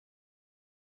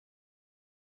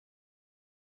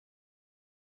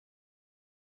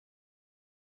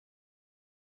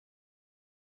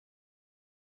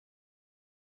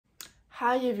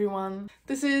Hi everyone!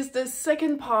 This is the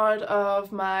second part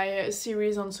of my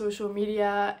series on social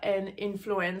media and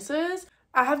influencers.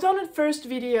 I have done a first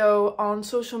video on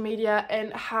social media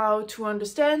and how to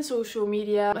understand social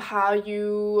media, how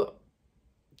you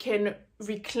can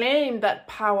reclaim that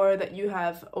power that you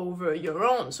have over your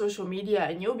own social media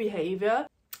and your behavior.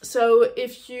 So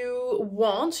if you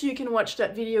want, you can watch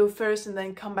that video first and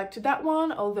then come back to that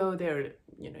one, although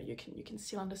you can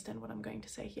still understand what I'm going to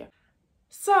say here.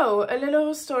 So, a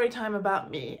little story time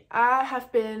about me. I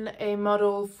have been a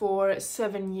model for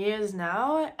 7 years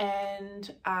now,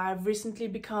 and I've recently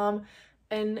become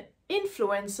an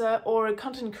influencer or a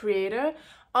content creator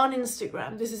on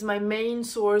Instagram. This is my main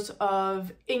source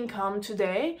of income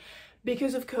today.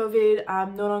 Because of COVID,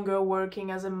 I'm no longer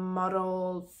working as a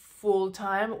model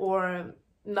full-time, or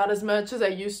not as much as I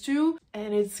used to,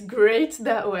 and it's great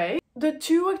that way. The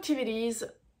two activities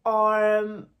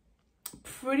are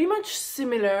pretty much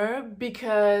similar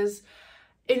because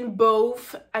in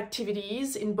both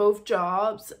activities, in both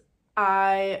jobs,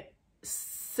 I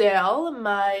sell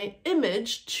my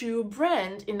image to a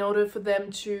brand in order for them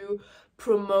to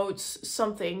promote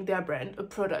something, their brand, a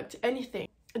product, anything.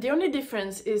 The only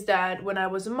difference is that when I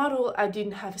was a model, I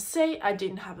didn't have a say, I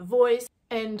didn't have a voice,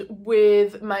 and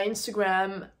with my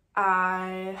Instagram,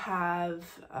 I have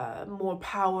more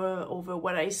power over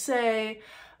what I say,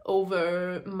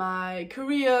 over my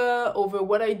career, over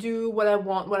what I do, what I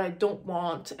want, what I don't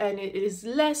want, and it is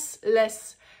less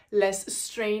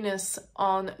strenuous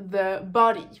on the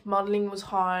body. Modeling was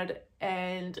hard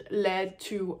and led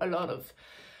to a lot of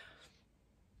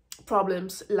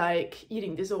problems like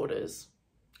eating disorders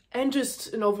and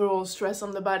just an overall stress on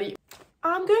the body.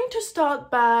 I'm going to start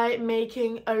by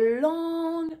making a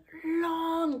long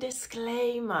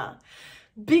disclaimer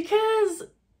because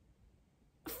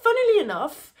funnily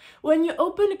enough, when you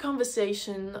open a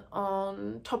conversation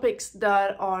on topics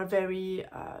that are very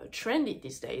trendy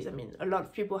these days, I mean, a lot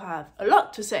of people have a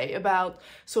lot to say about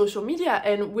social media,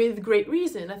 and with great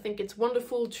reason. I think it's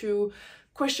wonderful to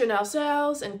question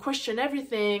ourselves and question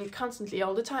everything constantly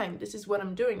all the time. This is what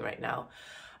I'm doing right now.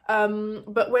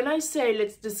 But when I say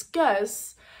let's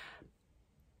discuss,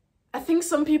 I think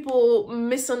some people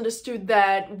misunderstood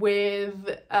that with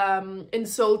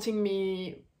insulting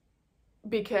me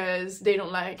because they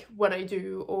don't like what I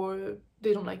do, or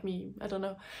they don't like me, I don't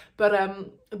know, but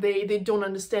they don't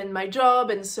understand my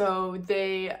job, and so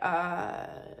they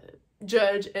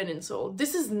judge and insult.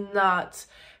 This is not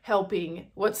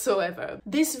helping whatsoever.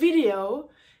 This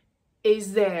video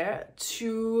is there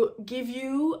to give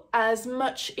you as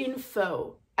much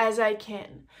info as I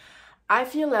can. I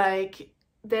feel like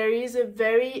there is a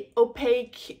very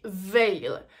opaque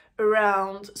veil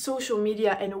around social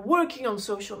media and working on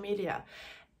social media,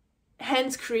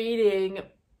 hence creating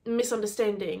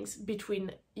misunderstandings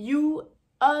between you,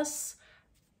 us,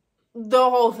 the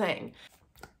whole thing.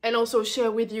 And also share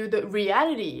with you the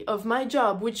reality of my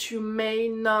job, which you may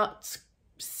not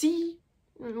see,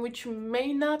 which you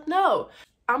may not know.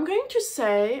 I'm going to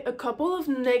say a couple of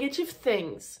negative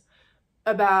things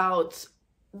about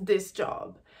this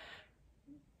job.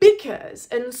 Because,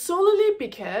 and solely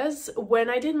because,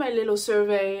 when I did my little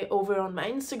survey over on my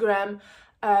Instagram,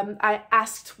 I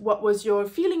asked what was your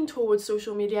feeling towards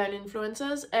social media and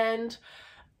influencers, and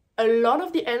a lot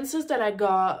of the answers that I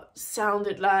got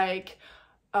sounded like,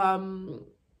 oh,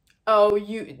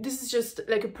 this is just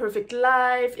like a perfect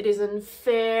life, it isn't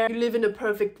fair, you live in a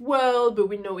perfect world, but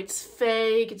we know it's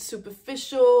fake, it's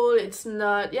superficial, it's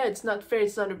not fair,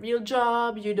 it's not a real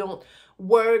job, you don't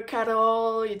work at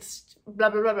all, it's blah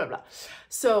blah blah blah blah.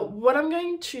 So what I'm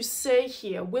going to say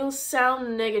here will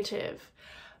sound negative,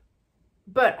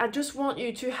 but I just want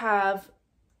you to have,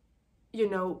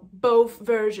 both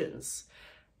versions.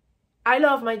 I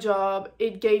love my job.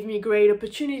 It gave me great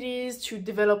opportunities to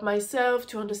develop myself,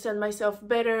 to understand myself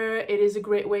better. It is a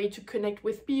great way to connect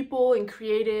with people and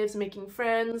creatives, making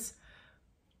friends.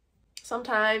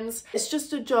 Sometimes it's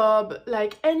just a job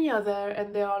like any other,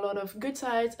 and there are a lot of good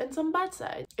sides and some bad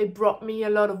sides. It brought me a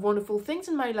lot of wonderful things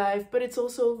in my life, but it's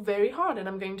also very hard, and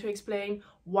I'm going to explain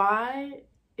why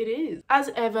it is. As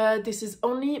ever, this is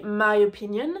only my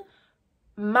opinion,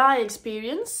 my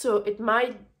experience, so it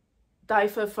might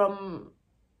differ from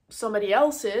somebody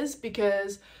else's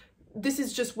because this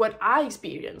is just what I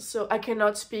experienced. So I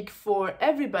cannot speak for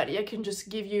everybody. I can just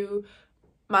give you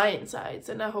my insights,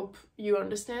 and I hope you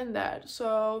understand that.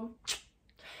 So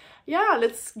yeah,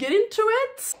 let's get into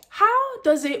it. How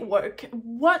does it work?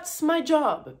 What's my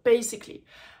job, basically?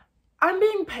 I'm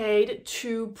being paid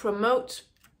to promote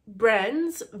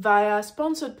brands via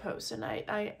sponsored posts, and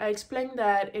I explained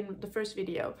that in the first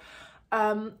video.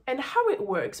 And how it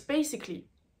works, basically,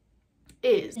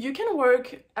 is you can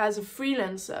work as a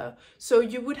freelancer, so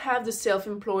you would have the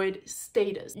self-employed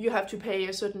status. You have to pay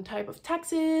a certain type of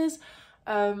taxes,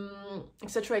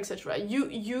 etc, etc.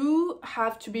 You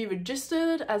have to be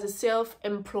registered as a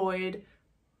self-employed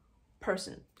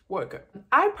person, worker.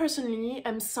 I personally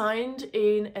am signed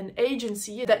in an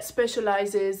agency that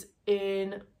specializes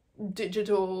in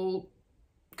digital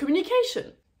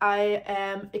communication. I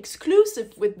am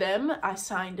exclusive with them. I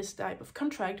signed this type of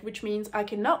contract, which means I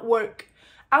cannot work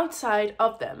outside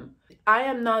of them. I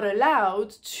am not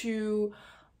allowed to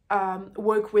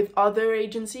work with other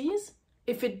agencies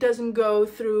if it doesn't go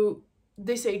through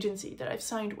this agency that I've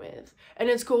signed with. And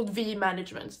it's called V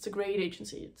Management. It's a great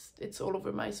agency. It's all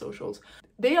over my socials.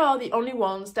 They are the only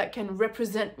ones that can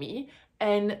represent me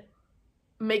and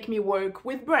make me work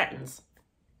with brands.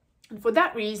 And for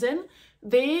that reason,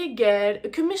 they get a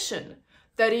commission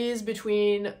that is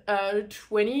between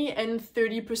 20 and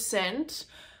 30%,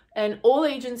 and all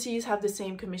agencies have the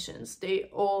same commissions. They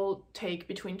all take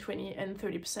between 20 and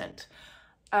 30%,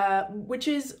 which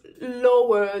is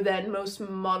lower than most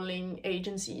modeling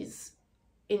agencies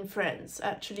in France.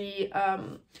 Actually,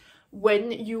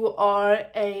 when you are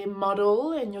a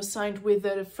model and you're signed with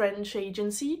a French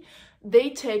agency,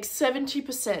 they take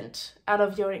 70% out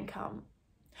of your income.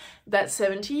 That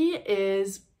 70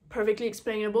 is perfectly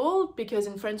explainable because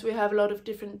in France we have a lot of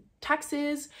different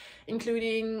taxes,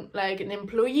 including like an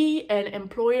employee and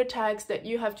employer tax that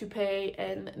you have to pay,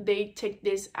 and they take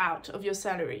this out of your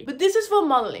salary. But this is for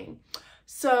modeling.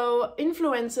 So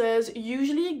influencers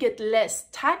usually get less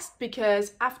taxed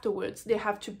because afterwards they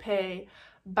have to pay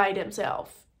by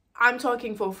themselves. I'm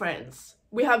talking for France.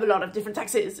 We have a lot of different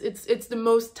taxes. It's the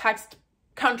most taxed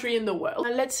country in the world.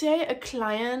 And let's say a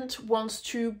client wants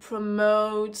to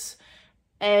promote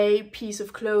a piece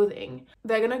of clothing.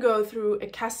 They're gonna go through a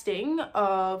casting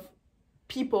of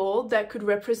people that could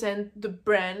represent the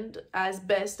brand as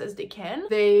best as they can.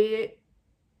 They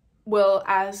will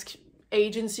ask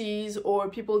agencies or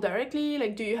people directly,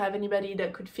 like, do you have anybody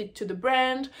that could fit to the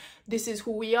brand? This is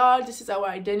who we are, this is our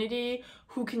identity.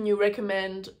 Who can you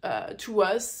recommend to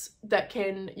us that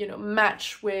can, you know,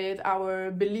 match with our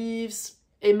beliefs,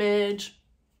 image,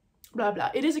 blah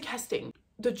blah. It is a casting.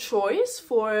 The choice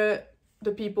for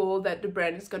the people that the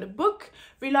brand is gonna book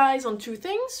relies on two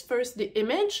things. First, the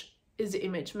image, is the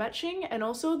image matching, and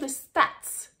also the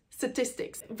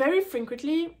statistics. Very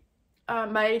frequently,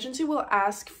 my agency will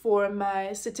ask for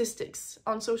my statistics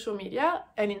on social media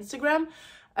and Instagram.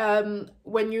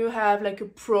 When you have like a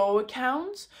pro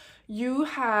account, you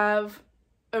have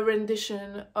a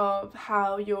rendition of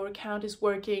how your account is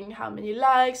working, how many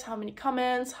likes, how many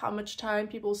comments, how much time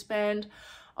people spend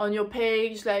on your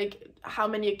page, like how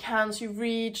many accounts you've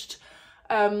reached,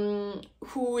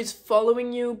 who is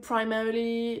following you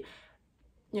primarily,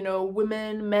 you know,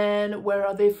 women, men, where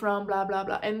are they from, blah blah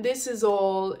blah. And this is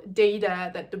all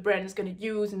data that the brand is going to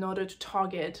use in order to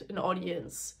target an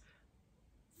audience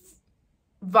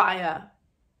via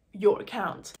your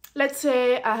account. Let's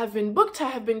say I have been booked, I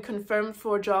have been confirmed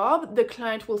for a job. The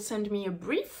client will send me a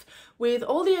brief with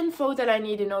all the info that I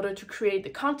need in order to create the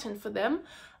content for them.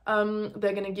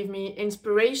 They're gonna give me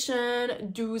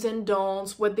inspiration, do's and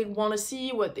don'ts, what they want to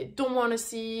see, what they don't want to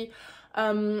see,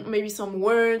 maybe some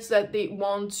words that they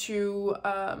want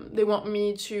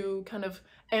me to kind of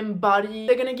embody.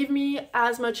 They're gonna give me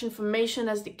as much information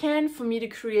as they can for me to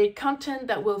create content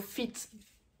that will fit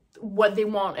what they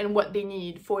want and what they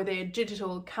need for their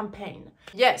digital campaign.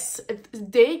 Yes,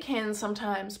 they can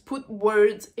sometimes put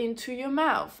words into your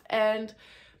mouth, and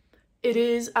it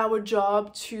is our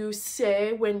job to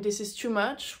say when this is too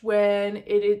much, when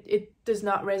it does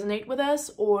not resonate with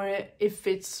us, or if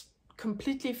it's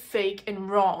completely fake and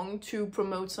wrong to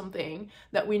promote something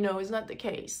that we know is not the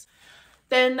case.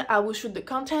 Then I will shoot the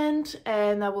content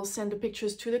and I will send the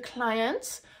pictures to the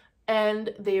client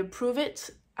and they approve it.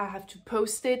 I have to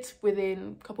post it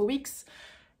within a couple weeks,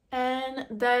 and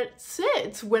that's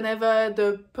it. Whenever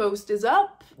the post is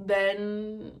up,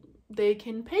 then they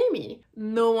can pay me.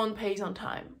 No one pays on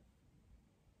time.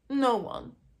 No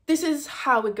one. This is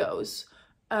how it goes.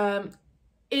 It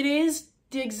is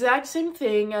the exact same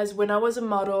thing as when I was a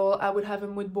model. I would have a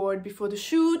mood board before the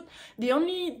shoot. The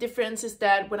only difference is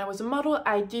that when I was a model,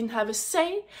 I didn't have a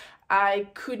say. I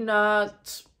could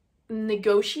not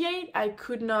negotiate. I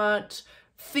could not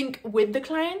think with the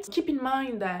client. Keep in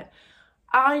mind that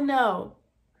I know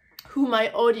who my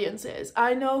audience is.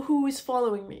 I know who is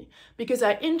following me because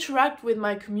I interact with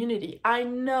my community. I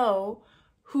know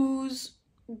who's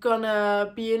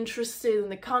gonna be interested in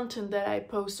the content that I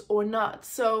post or not.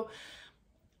 So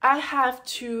I have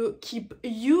to keep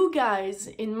you guys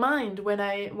in mind when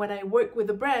I work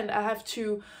with a brand. I have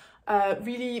to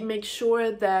really make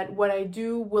sure that what I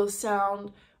do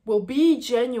will be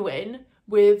genuine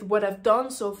with what I've done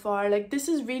so far. Like, this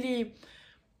is really,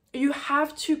 you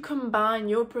have to combine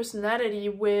your personality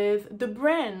with the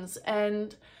brands,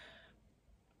 and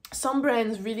some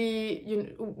brands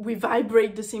really, we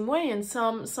vibrate the same way, and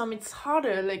some it's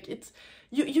harder. Like, it's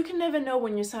you can never know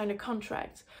when you sign a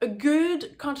contract. A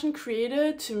good content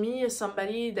creator to me is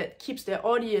somebody that keeps their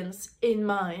audience in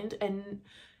mind and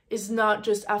is not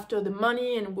just after the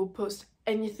money and will post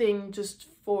anything just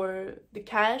for the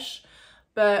cash,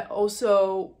 but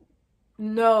also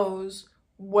knows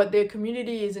what their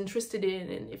community is interested in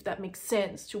and if that makes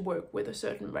sense to work with a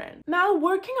certain brand. Now,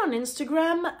 working on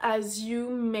Instagram, as you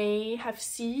may have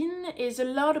seen, is a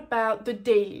lot about the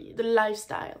daily, the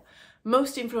lifestyle.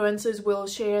 Most influencers will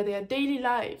share their daily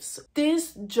lives.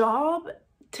 This job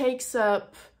takes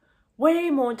up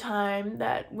way more time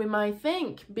than we might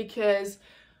think, because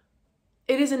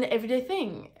it is an everyday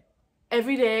thing.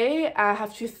 Every day I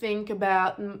have to think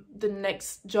about the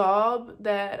next job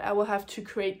that I will have to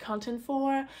create content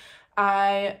for.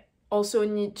 I also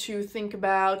need to think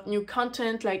about new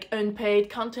content, like unpaid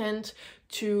content,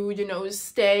 to,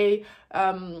 stay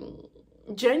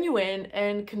genuine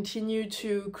and continue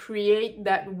to create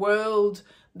that world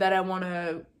that I want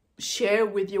to share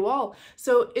with you all.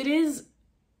 So it is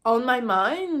on my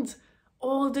mind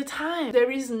all the time.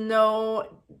 There is no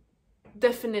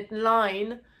definite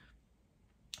line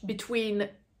between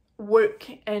work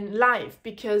and life,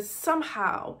 because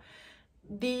somehow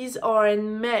these are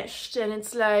enmeshed, and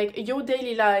it's like your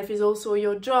daily life is also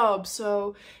your job,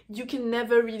 so you can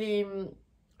never really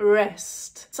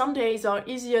rest. Some days are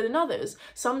easier than others.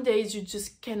 Some days you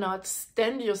just cannot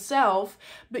stand yourself,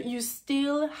 but you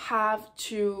still have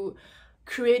to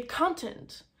create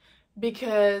content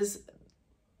because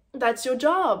that's your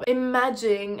job.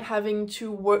 Imagine having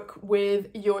to work with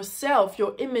yourself,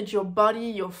 your image, your body,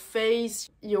 your face,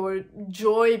 your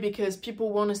joy, because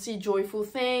people want to see joyful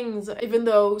things. Even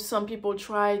though some people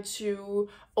try to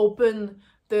open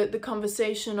the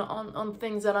conversation on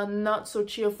things that are not so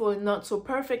cheerful and not so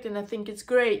perfect, and I think it's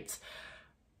great.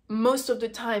 Most of the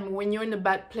time when you're in a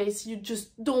bad place, you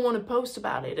just don't want to post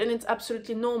about it, and it's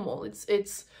absolutely normal.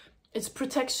 It's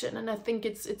protection, and I think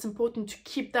it's important to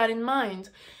keep that in mind.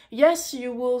 Yes,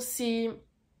 you will see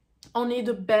only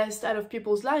the best out of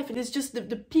people's life. It is just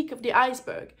the peak of the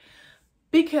iceberg,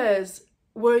 because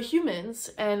we're humans,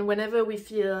 and whenever we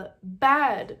feel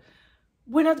bad,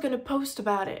 we're not going to post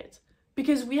about it,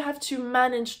 because we have to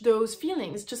manage those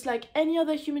feelings just like any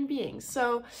other human being.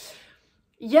 So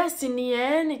yes, in the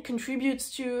end, it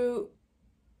contributes to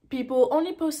people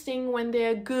only posting when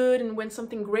they're good and when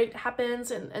something great happens,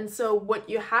 and so what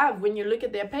you have when you look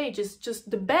at their page is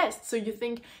just the best, so you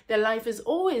think their life is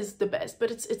always the best, but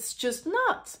it's just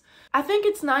not. I think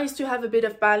it's nice to have a bit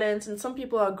of balance, and some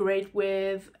people are great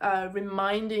with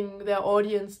reminding their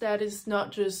audience that it's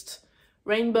not just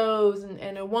rainbows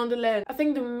and a wonderland. I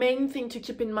think the main thing to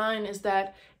keep in mind is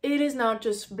that it is not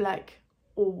just black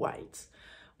or white.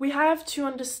 We have to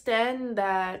understand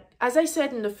that, as I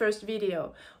said in the first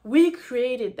video, we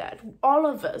created that. All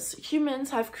of us, humans,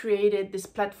 have created this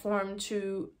platform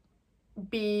to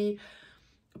be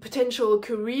a potential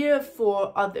career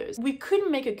for others. We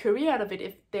couldn't make a career out of it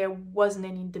if there wasn't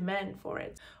any demand for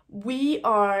it. We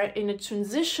are in a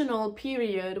transitional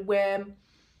period where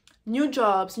new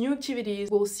jobs, new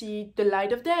activities will see the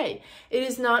light of day. It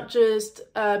is not just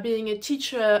being a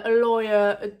teacher, a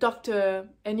lawyer, a doctor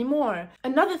anymore.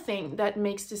 Another thing that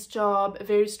makes this job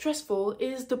very stressful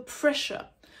is the pressure.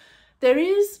 There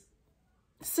is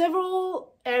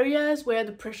several areas where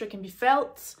the pressure can be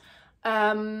felt.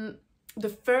 The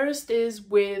first is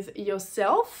with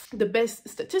yourself. The best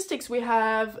statistics we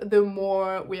have, the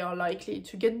more we are likely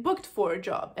to get booked for a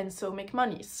job and so make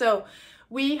money. So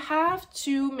we have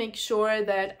to make sure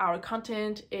that our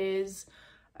content is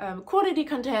quality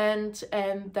content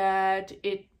and that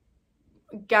it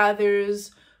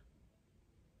gathers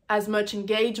as much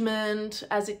engagement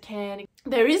as it can.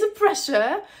 There is a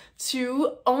pressure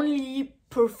to only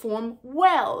perform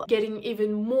well, getting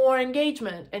even more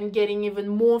engagement and getting even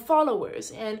more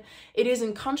followers, and it is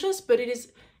unconscious, but it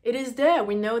is there.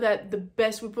 We know that the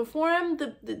best we perform,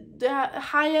 the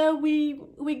higher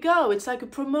we go. It's like a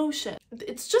promotion.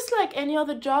 It's just like any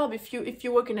other job. If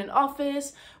you work in an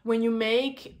office, when you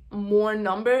make more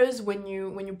numbers, when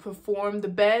you perform the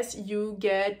best, you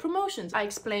get promotions. I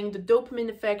explained the dopamine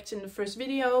effect in the first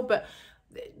video, but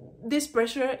this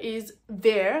pressure is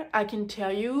there. I can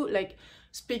tell you, like,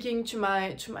 speaking to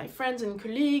my friends and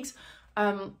colleagues,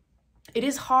 It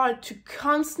is hard to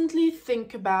constantly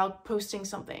think about posting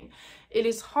something. It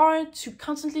is hard to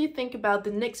constantly think about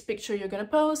the next picture you're gonna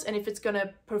post and if it's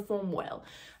gonna perform well.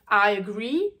 I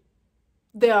agree,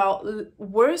 there are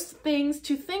worse things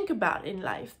to think about in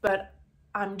life, but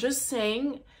I'm just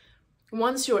saying,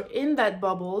 once you're in that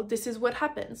bubble, this is what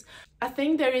happens. I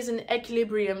think there is an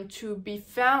equilibrium to be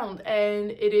found,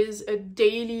 and it is a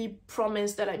daily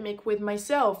promise that I make with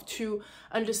myself to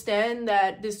understand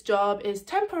that this job is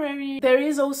temporary. There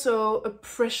is also a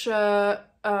pressure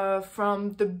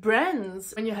from the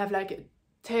brands. When you have like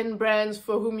 10 brands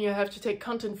for whom you have to take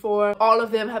content for, all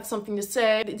of them have something to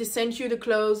say. They sent you the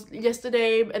clothes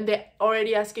yesterday and they're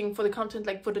already asking for the content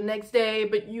like for the next day,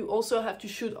 but you also have to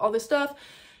shoot all this stuff.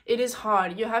 It is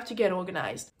hard. You have to get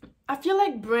organized. I feel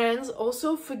like brands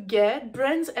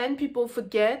and people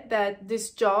forget that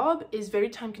this job is very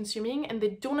time consuming, and they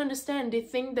don't understand. They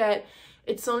think that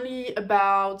it's only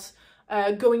about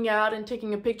going out and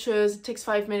taking pictures. It takes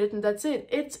 5 minutes and that's it.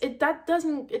 It's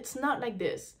not like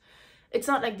this. It's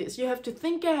not like this. You have to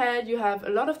think ahead. You have a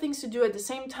lot of things to do at the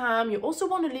same time. You also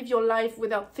want to live your life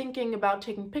without thinking about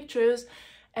taking pictures.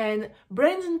 And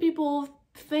brands and people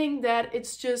think that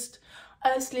it's just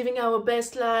us living our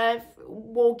best life,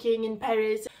 walking in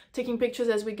Paris, taking pictures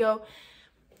as we go.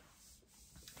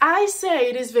 I say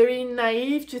it is very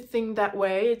naive to think that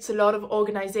way. It's a lot of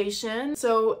organization.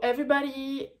 So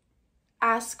everybody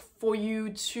asks for you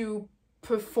to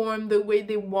perform the way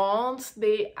they want.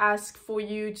 They ask for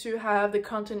you to have the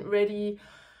content ready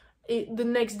the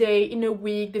next day, in a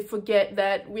week. They forget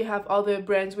that we have other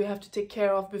brands we have to take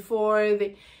care of before.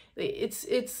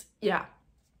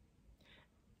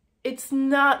 It's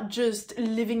not just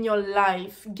living your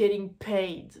life getting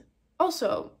paid.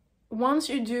 Also, once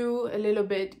you do a little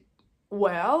bit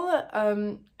well,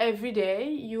 every day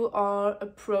you are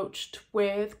approached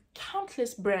with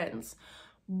countless brands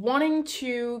wanting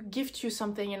to gift you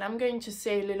something, and I'm going to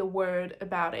say a little word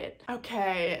about it.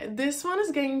 Okay, this one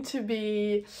is going to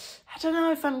be, I don't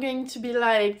know if I'm going to be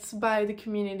liked by the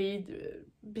community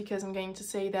because I'm going to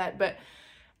say that, but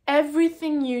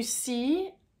everything you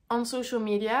see on social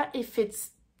media, if it's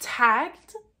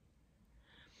tagged,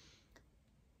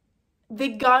 they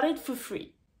got it for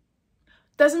free.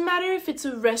 Doesn't matter if it's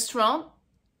a restaurant,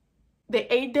 they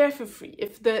ate there for free.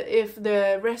 If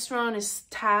the restaurant is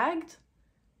tagged,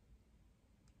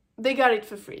 they got it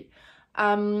for free.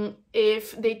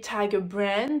 If they tag a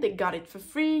brand, they got it for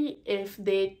free. If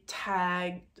they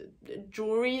tag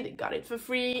jewelry, they got it for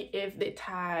free. If they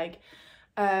tag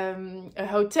a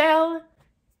hotel,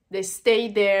 they stay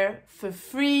there for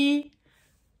free.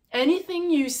 Anything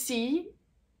you see,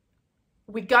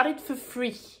 we got it for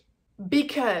free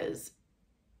because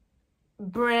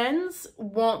brands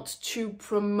want to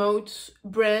promote,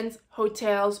 brands,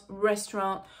 hotels,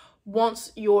 restaurants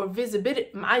wants your visibility,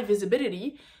 my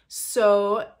visibility,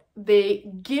 so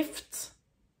they gift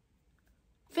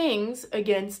things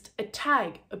against a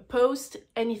tag, a post,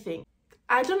 anything.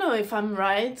 I don't know if I'm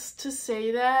right to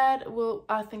say that. Well,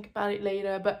 I'll think about it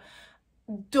later, but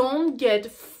don't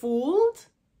get fooled.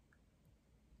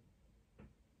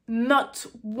 Not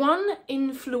one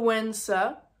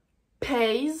influencer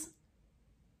pays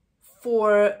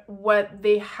for what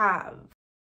they have.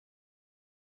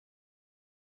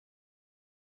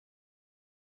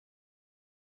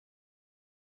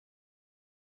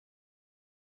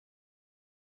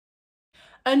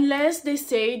 Unless they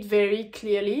say it very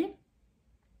clearly,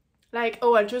 like,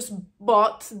 oh, I just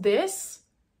bought this,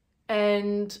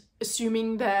 and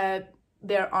assuming that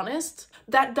they're honest.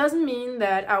 That doesn't mean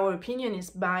that our opinion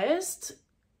is biased.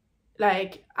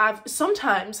 Like,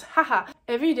 sometimes,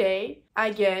 every day I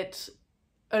get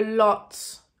a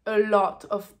lot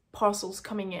of parcels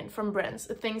coming in from brands,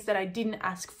 things that I didn't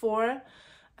ask for,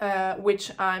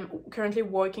 which I'm currently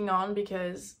working on,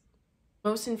 because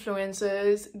most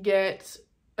influencers get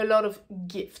a lot of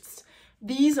gifts.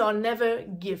 These are never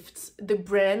gifts. The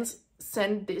brands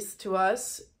send this to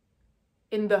us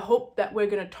in the hope that we're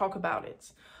going to talk about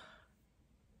it.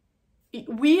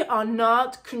 We are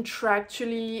not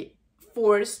contractually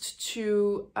forced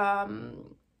to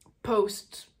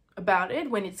post about it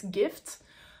when it's gifts.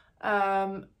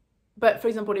 But for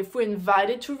example, if we're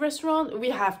invited to a restaurant,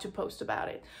 we have to post about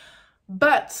it.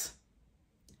 But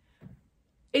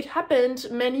it happened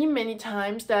many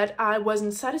times that I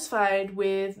wasn't satisfied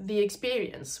with the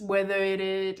experience, whether it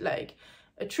is like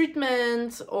a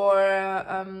treatment or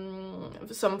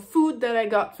some food that I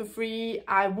got for free.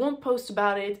 I won't post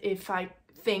about it if I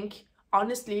think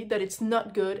honestly that it's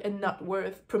not good and not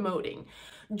worth promoting.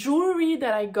 Jewelry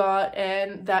that I got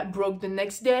and that broke the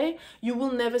next day, you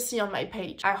will never see on my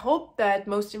page. I hope that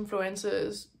most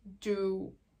influencers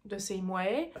do the same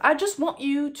way. I just want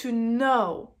you to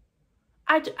know.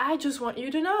 I just want you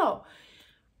to know.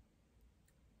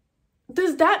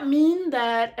 Does that mean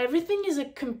that everything is a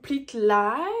complete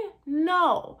lie?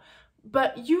 No.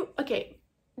 But okay,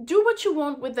 do what you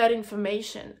want with that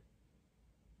information.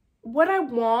 What I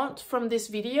want from this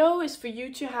video is for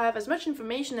you to have as much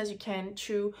information as you can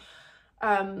to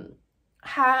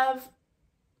have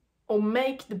or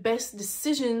make the best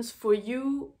decisions for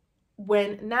you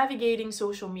when navigating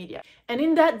social media. And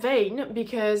in that vein,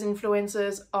 because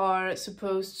influencers are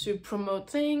supposed to promote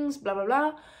things, blah, blah,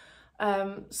 blah,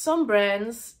 some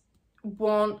brands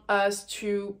want us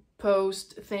to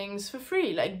post things for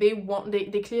free. Like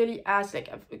they clearly ask,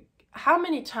 like, how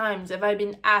many times have I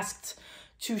been asked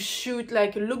to shoot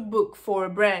like a lookbook for a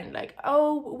brand? Like,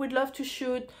 oh, we'd love to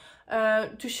shoot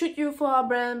you for our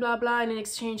brand, blah, blah, and in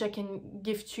exchange I can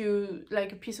gift you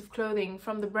like a piece of clothing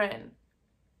from the brand.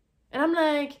 And I'm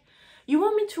like, you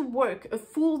want me to work a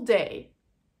full day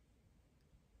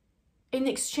in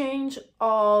exchange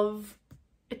of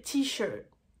a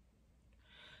t-shirt?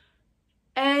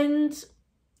 And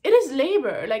it is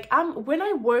labor. Like, when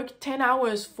I work 10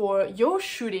 hours for your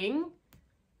shooting,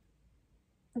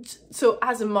 so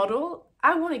as a model,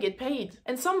 I want to get paid.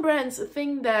 And some brands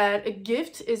think that a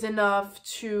gift is enough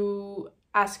to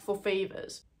ask for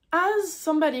favors. As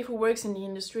somebody who works in the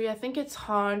industry, I think it's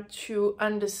hard to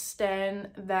understand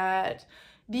that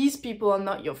these people are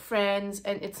not your friends,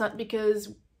 and it's not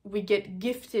because we get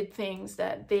gifted things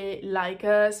that they like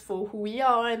us for who we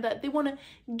are and that they want to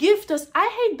gift us. I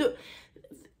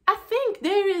think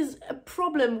there is a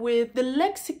problem with the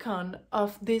lexicon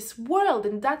of this world,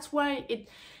 and that's why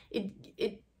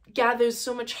it gathers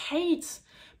so much hate,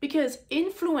 because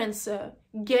influencers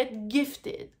get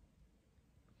gifted.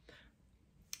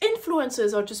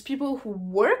 Influencers are just people who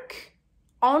work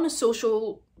on a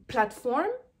social platform,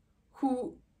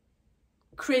 who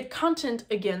create content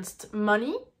against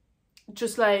money,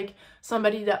 just like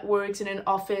somebody that works in an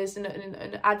office, in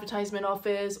an advertisement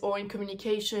office, or in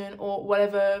communication or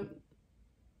whatever.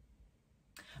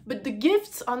 But the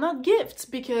gifts are not gifts,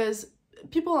 because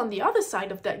people on the other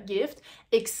side of that gift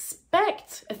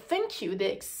expect a thank you.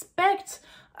 They expect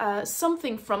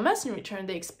something from us in return.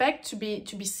 They expect to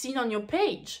be seen on your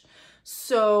page.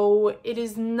 So it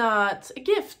is not a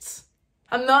gift.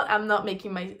 I'm not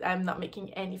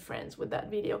making any friends with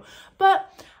that video, but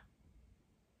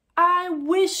I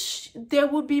wish there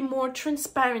would be more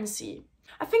transparency.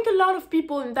 I think a lot of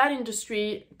people in that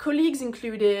industry, colleagues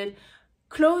included,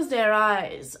 close their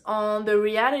eyes on the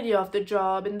reality of the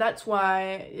job, and that's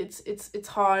why it's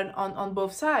hard on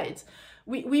both sides.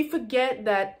 We forget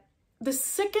that the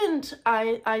second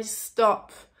I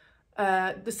stop,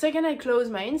 the second I close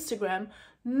my Instagram,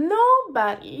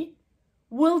 nobody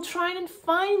will try and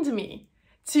find me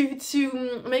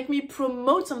to make me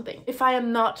promote something. If I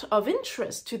am not of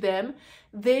interest to them,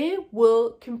 they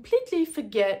will completely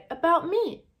forget about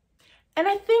me. And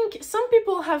I think some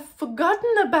people have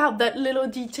forgotten about that little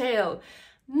detail.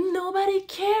 Nobody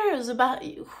cares about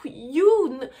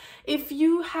you. If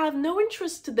you have no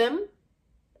interest to them,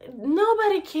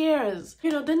 nobody cares.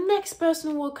 You know, the next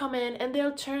person will come in and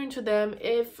they'll turn to them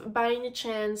if by any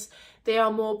chance they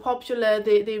are more popular,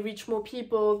 they reach more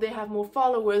people, they have more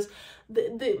followers.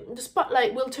 The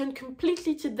spotlight will turn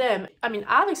completely to them. I mean,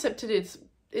 I've accepted it.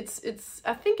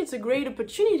 I think it's a great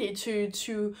opportunity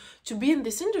to be in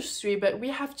this industry, but we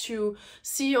have to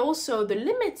see also the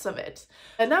limits of it.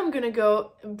 And now I'm gonna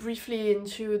go briefly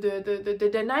into the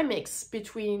dynamics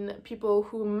between people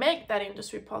who make that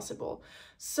industry possible.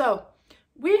 So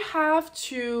we have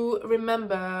to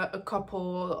remember a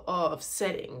couple of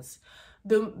settings.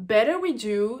 The better we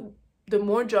do, the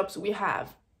more jobs we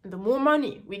have, the more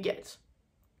money we get.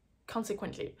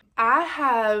 Consequently, I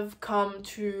have come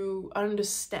to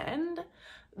understand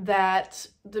that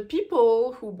the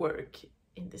people who work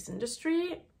in this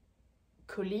industry,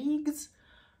 colleagues,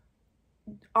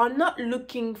 are not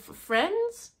looking for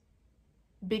friends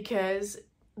because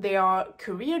they are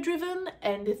career driven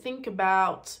and they think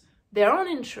about their own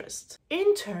interest.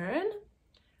 In turn,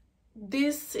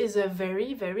 this is a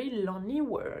very, very lonely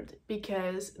world,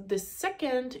 because the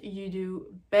second you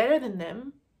do better than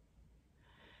them,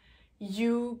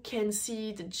 you can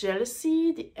see the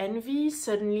jealousy, the envy.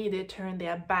 Suddenly they turn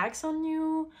their backs on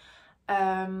you.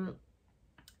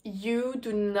 You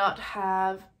do not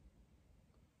have...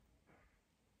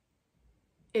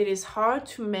 It is hard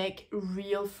to make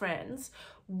real friends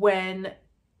when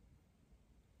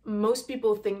most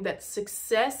people think that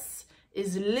success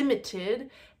is limited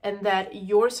and that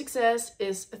your success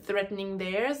is threatening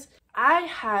theirs. I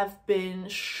have been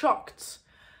shocked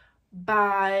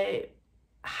by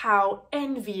how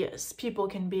envious people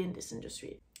can be in this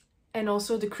industry. And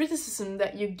also the criticism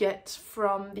that you get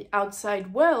from the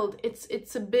outside world,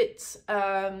 it's a bit,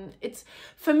 it's,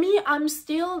 for me, I'm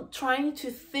still trying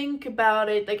to think about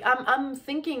it. Like I'm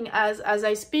thinking as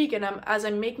I speak, and as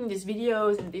I'm making these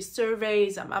videos and these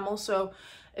surveys, I'm also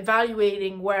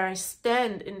evaluating where I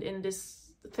stand in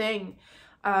this thing.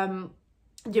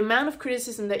 The amount of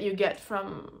criticism that you get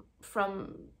from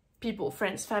people,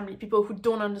 friends, family, people who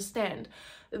don't understand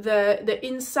the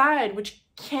inside, which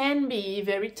can be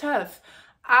very tough.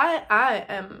 I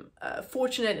am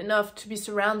fortunate enough to be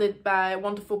surrounded by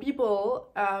wonderful people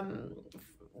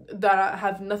that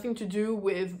have nothing to do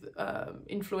with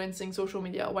influencing social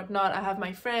media or whatnot. I have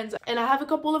my friends, and I have a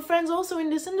couple of friends also in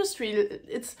this industry.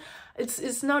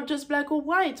 It's not just black or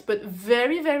white, but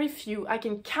very, very few. I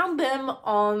can count them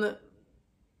on,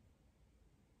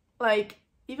 like,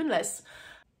 even less.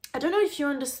 I don't know if you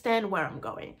understand where I'm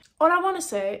going. All I want to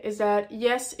say is that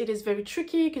yes, it is very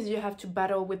tricky because you have to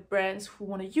battle with brands who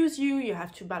want to use you, you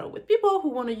have to battle with people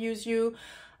who want to use you,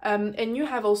 and you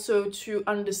have also to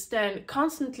understand,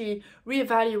 constantly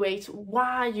reevaluate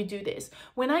why you do this.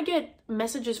 When I get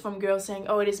messages from girls saying,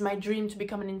 oh, it is my dream to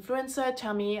become an influencer,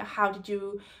 tell me, how did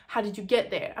you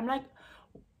get there? I'm like,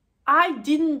 I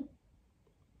didn't.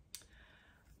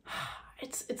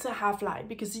 It's a half lie,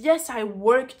 because yes, I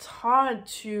worked hard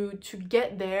to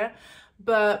get there,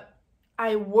 but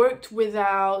I worked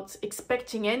without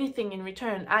expecting anything in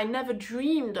return. I never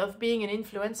dreamed of being an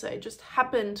influencer. It just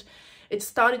happened. It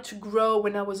started to grow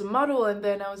when I was a model, and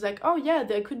then I was like, oh yeah,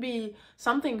 there could be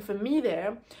something for me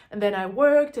there. And then I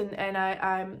worked, and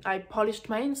I polished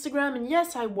my Instagram, and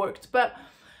yes, I worked, but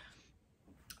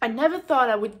I never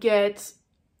thought I would get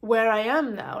where I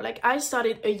am now. Like, I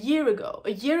started a year ago.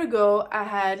 A year ago, I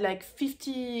had like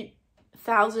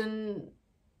 50,000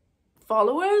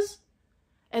 followers,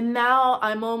 and now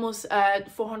I'm almost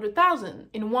at 400,000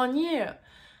 in 1 year.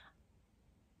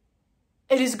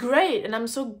 It is great, and I'm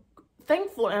so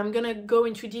thankful, and I'm gonna go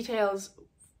into details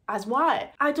as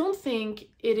why. I don't think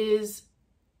it's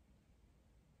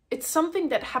something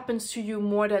that happens to you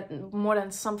more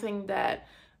than something that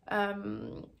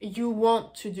you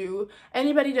want to do.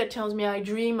 Anybody that tells me I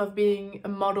dream of being a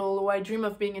model or I dream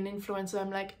of being an influencer, I'm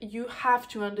like, you have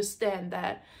to understand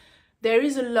that there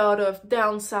is a lot of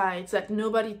downsides that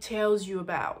nobody tells you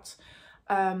about,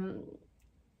 and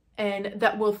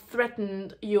that will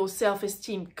threaten your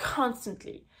self-esteem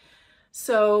constantly.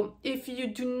 So if you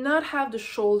do not have the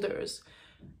shoulders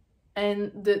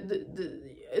and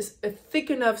a thick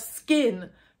enough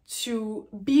skin to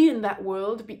be in that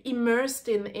world, be immersed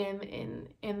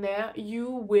in there, you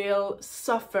will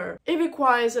suffer. It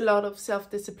requires a lot of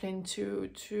self-discipline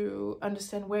to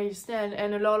understand where you stand,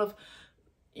 and a lot of,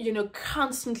 you know,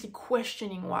 constantly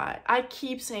questioning why. I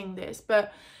keep saying this,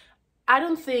 but I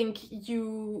don't think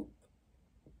you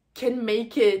can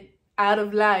make it out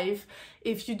of life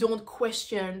if you don't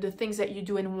question the things that you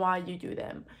do and why you do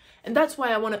them. And that's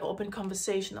why I want to open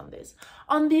conversation on this.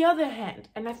 On the other hand,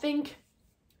 and I think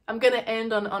I'm gonna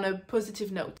end on a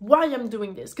positive note, why I'm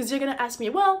doing this, because you're gonna ask me,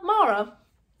 well, Mara,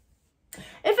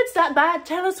 if it's that bad,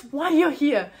 tell us why you're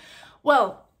here.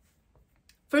 Well,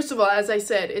 first of all, as I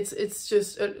said, it's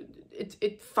just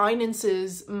it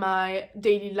finances my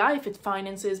daily life. It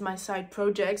finances my side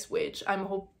projects, which I'm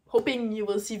hoping you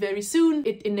will see very soon.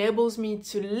 It enables me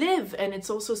to live, and it's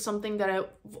also something that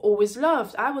I've always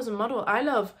loved. I was a model. I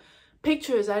love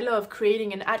pictures. I love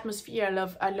creating an atmosphere.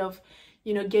 I love,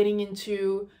 you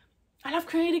know, I love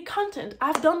creating content.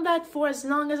 I've done that for as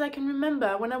long as I can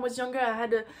remember. When I was younger, I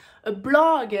had a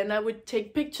blog, and I would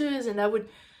take pictures, and I would,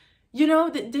 you know,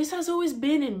 this has always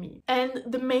been in me. And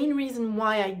the main reason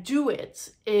why I do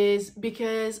it is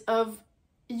because of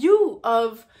you,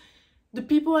 of the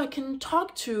people I can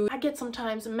talk to. I get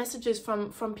sometimes messages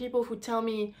from people who tell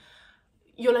me,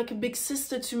 you're like a big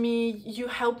sister to me, you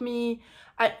help me,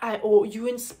 or you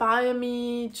inspire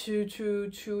me to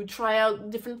try out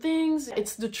different things.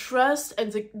 It's the trust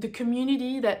and the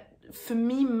community that for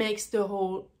me makes the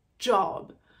whole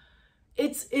job.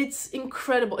 It's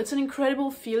incredible. It's an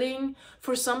incredible feeling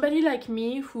for somebody like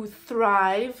me who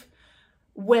thrive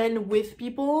when with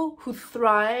people, who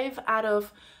thrive out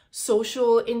of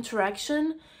social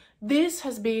interaction. This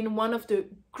has been one of the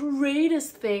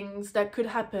greatest things that could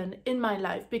happen in my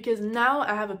life, because now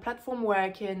I have a platform where I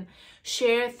can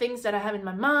share things that I have in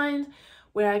my mind,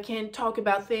 where I can talk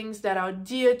about things that are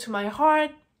dear to my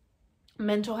heart,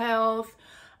 mental health,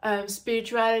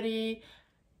 spirituality,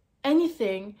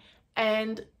 anything.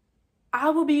 And I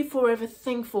will be forever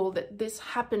thankful that this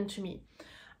happened to me.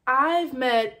 I've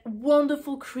met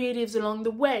wonderful creatives along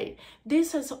the way.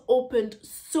 This has opened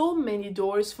so many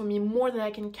doors for me, more than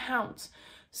I can count.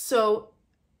 So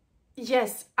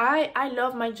yes, I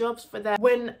love my jobs for that.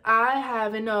 When I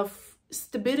have enough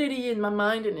stability in my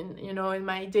mind and in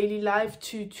my daily life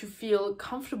to feel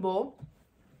comfortable,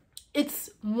 it's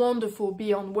wonderful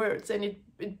beyond words. And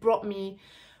it brought me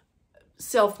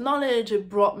self-knowledge, it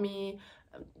brought me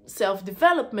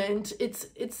self-development. It's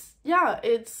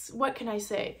what can I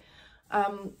say?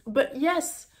 But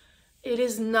yes, it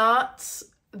is not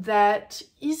that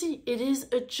easy. It is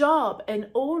a job, and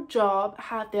all jobs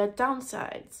have their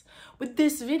downsides. With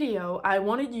this video, I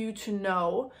wanted you to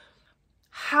know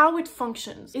how it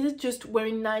functions. Is it just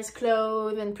wearing nice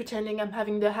clothes and pretending I'm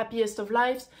having the happiest of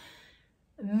lives?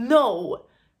 No,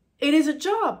 it is a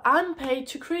job. I'm paid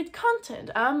to create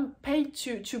content. I'm paid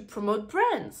to promote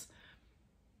brands.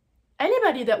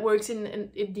 Anybody that works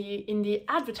in the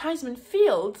advertisement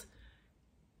field,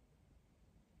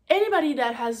 anybody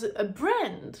that has a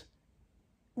brand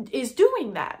is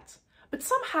doing that. But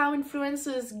somehow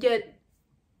influencers get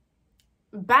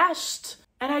bashed,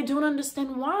 and I don't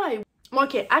understand why.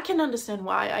 Okay, I can understand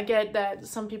why. I get that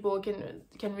some people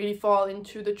can really fall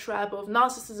into the trap of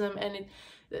narcissism, and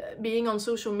being on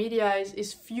social media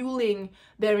is fueling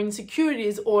their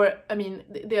insecurities, or I mean,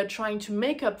 they are trying to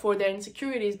make up for their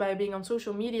insecurities by being on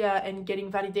social media and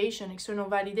getting validation, external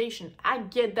validation. I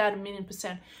get that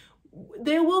 1,000,000%.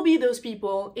 There will be those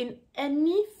people in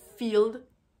any field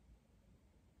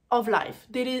of life.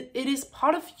 It is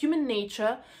part of human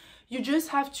nature. You just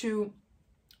have to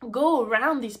go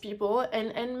around these people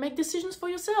and make decisions for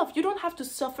yourself. You don't have to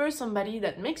suffer somebody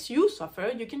that makes you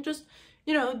suffer. You can just,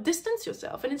 distance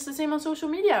yourself. And it's the same on social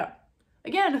media.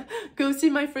 Again, go see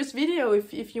my first video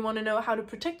if you want to know how to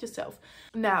protect yourself.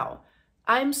 Now,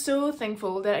 I'm so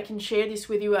thankful that I can share this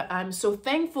with you. I'm so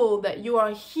thankful that you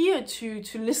are here to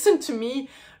listen to me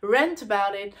rant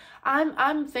about it.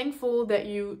 I'm thankful that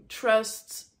you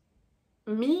trust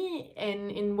me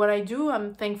and in what I do.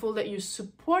 I'm thankful that you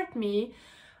support me.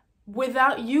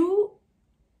 Without you,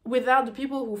 without the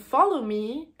people who follow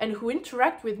me and who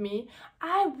interact with me,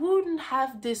 I wouldn't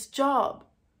have this job.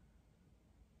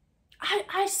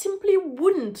 I simply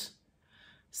wouldn't.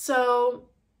 So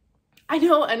I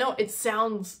know it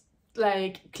sounds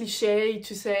like cliche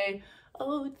to say,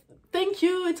 oh, thank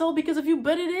you, it's all because of you,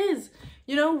 but it is.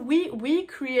 We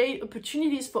create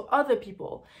opportunities for other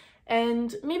people,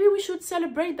 and maybe we should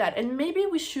celebrate that, and maybe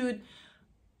we should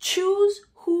choose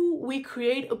who we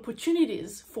create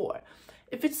opportunities for.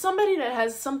 If it's somebody that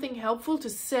has something helpful to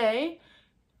say,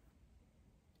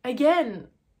 again,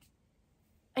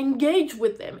 engage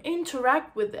with them,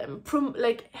 interact with them,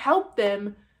 help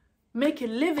them make a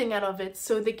living out of it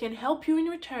so they can help you in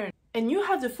return. And you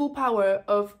have the full power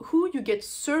of who you get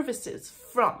services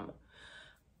from.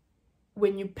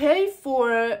 When you pay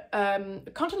for a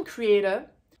content creator,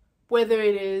 whether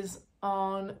it is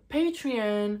on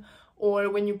Patreon or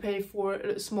when you pay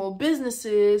for small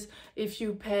businesses, if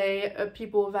you pay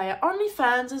people via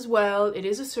OnlyFans as well, it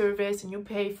is a service and you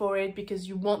pay for it because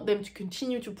you want them to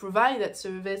continue to provide that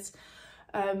service.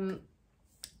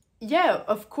 Yeah,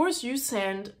 of course you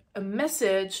send a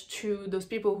message to those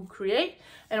people who create,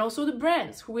 and also the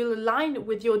brands who will align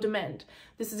with your demand.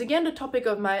 This is again the topic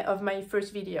of my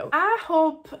first video. I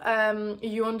hope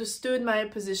you understood my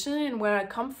position and where I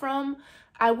come from.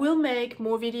 I will make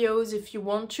more videos if you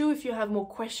want to. If you have more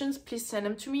questions, please send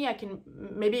them to me. I can,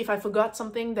 maybe if I forgot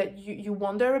something that you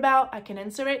wonder about, I can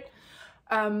answer it.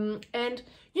 And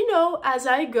as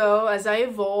I go, as I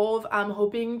evolve, I'm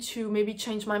hoping to maybe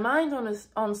change my mind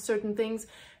on certain things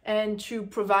and to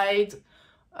provide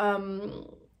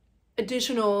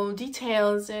additional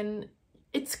details. And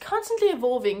it's constantly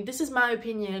evolving. This is my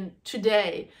opinion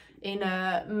today in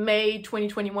May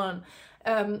 2021.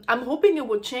 I'm hoping it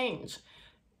will change.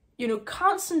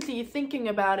 Constantly thinking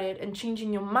about it and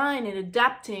changing your mind and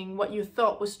adapting what you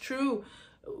thought was true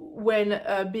when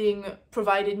being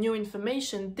provided new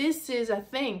information. This is, I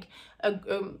think, a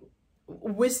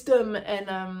wisdom and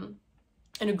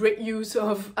a great use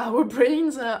of our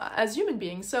brains as human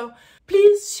beings. So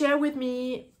please share with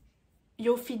me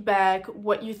your feedback,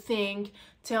 what you think.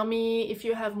 Tell me if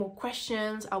you have more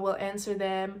questions, I will answer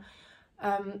them.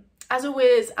 As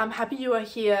always, I'm happy you are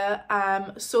here.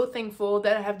 I'm so thankful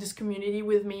that I have this community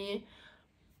with me.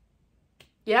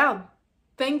 Yeah,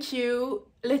 thank you.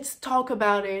 Let's talk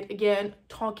about it. Again,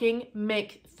 talking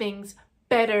make things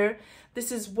better.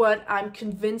 This is what I'm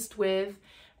convinced with.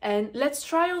 And let's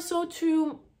try also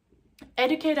to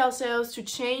educate ourselves to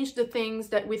change the things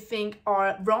that we think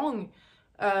are wrong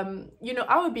you know,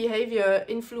 our behavior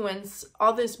influence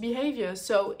others' behavior.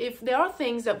 So if there are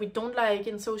things that we don't like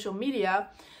in social media,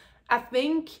 I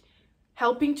think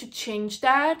helping to change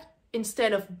that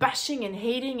instead of bashing and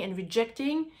hating and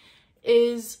rejecting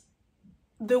is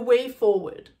the way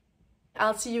forward.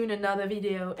 I'll see you in another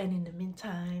video, and in the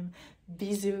meantime,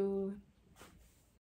 bisous.